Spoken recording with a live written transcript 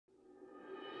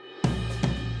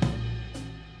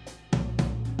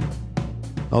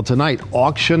Well, tonight,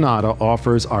 Auctionata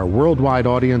offers our worldwide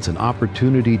audience an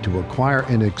opportunity to acquire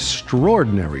an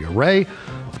extraordinary array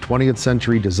of 20th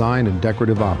century design and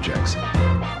decorative objects.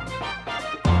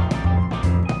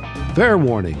 Fair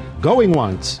warning, going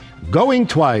once, going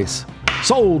twice,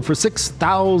 sold for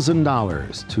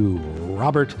 $6,000 to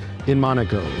Robert in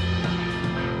Monaco.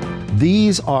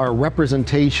 These are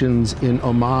representations in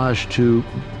homage to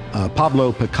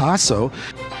Pablo Picasso.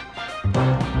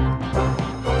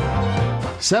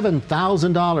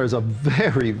 $7,000, a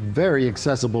very, very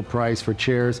accessible price for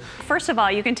chairs. First of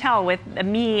all, you can tell with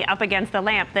me up against the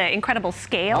lamp, the incredible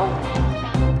scale.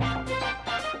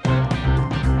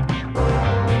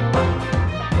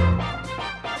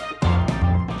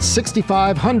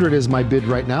 $6,500 is my bid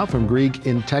right now from Grieg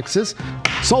in Texas.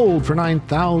 Sold for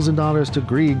 $9,000 to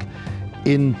Grieg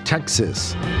in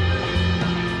Texas.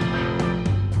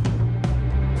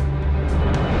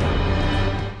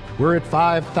 We're at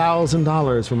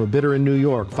 $5,000 from a bidder in New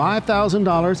York.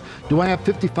 $5,000. Do I have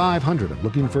 $5,500? I'm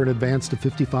looking for an advance to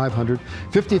 $5,500.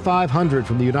 $5,500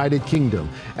 from the United Kingdom.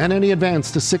 And any advance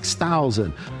to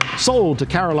 $6,000. Sold to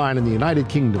Caroline in the United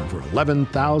Kingdom for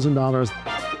 $11,000.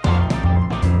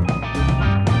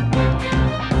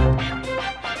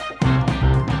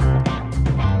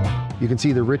 You can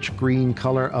see the rich green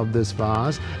color of this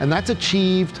vase, and that's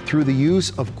achieved through the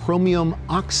use of chromium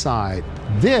oxide.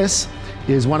 This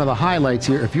is one of the highlights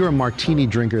here. If you're a martini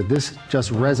drinker, this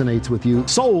just resonates with you.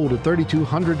 Sold at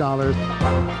 $3,200.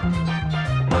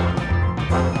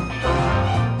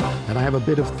 And I have a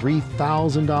bid of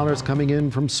 $3,000 coming in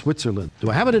from Switzerland.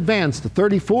 Do I have an advance to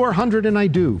 $3,400? And I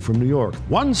do, from New York.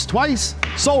 Once, twice,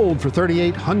 sold for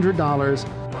 $3,800.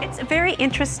 It's a very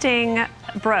interesting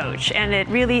brooch, and it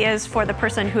really is for the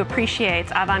person who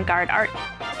appreciates avant-garde art.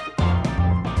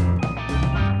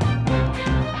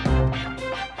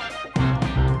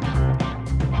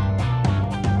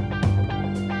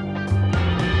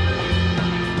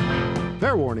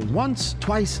 Fair warning, once,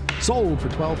 twice, sold for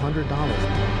 $1,200.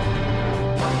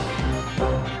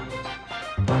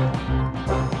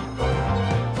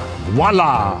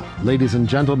 Voila! Ladies and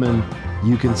gentlemen,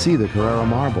 you can see the Carrara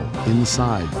marble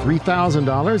inside.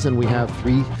 $3,000, and we have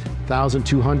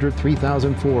 $3,200,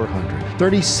 $3,400.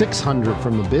 $3,600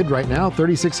 from the bid right now,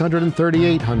 $3,600 and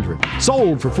 $3,800.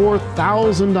 Sold for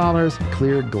 $4,000,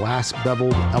 clear glass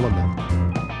beveled element.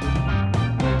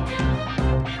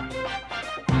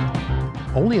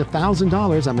 Only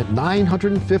 $1,000, I'm at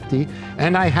 $950,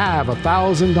 and I have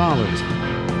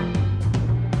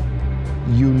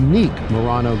 $1,000. Unique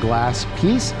Murano glass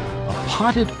piece, a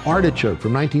potted artichoke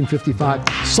from 1955,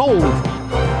 sold.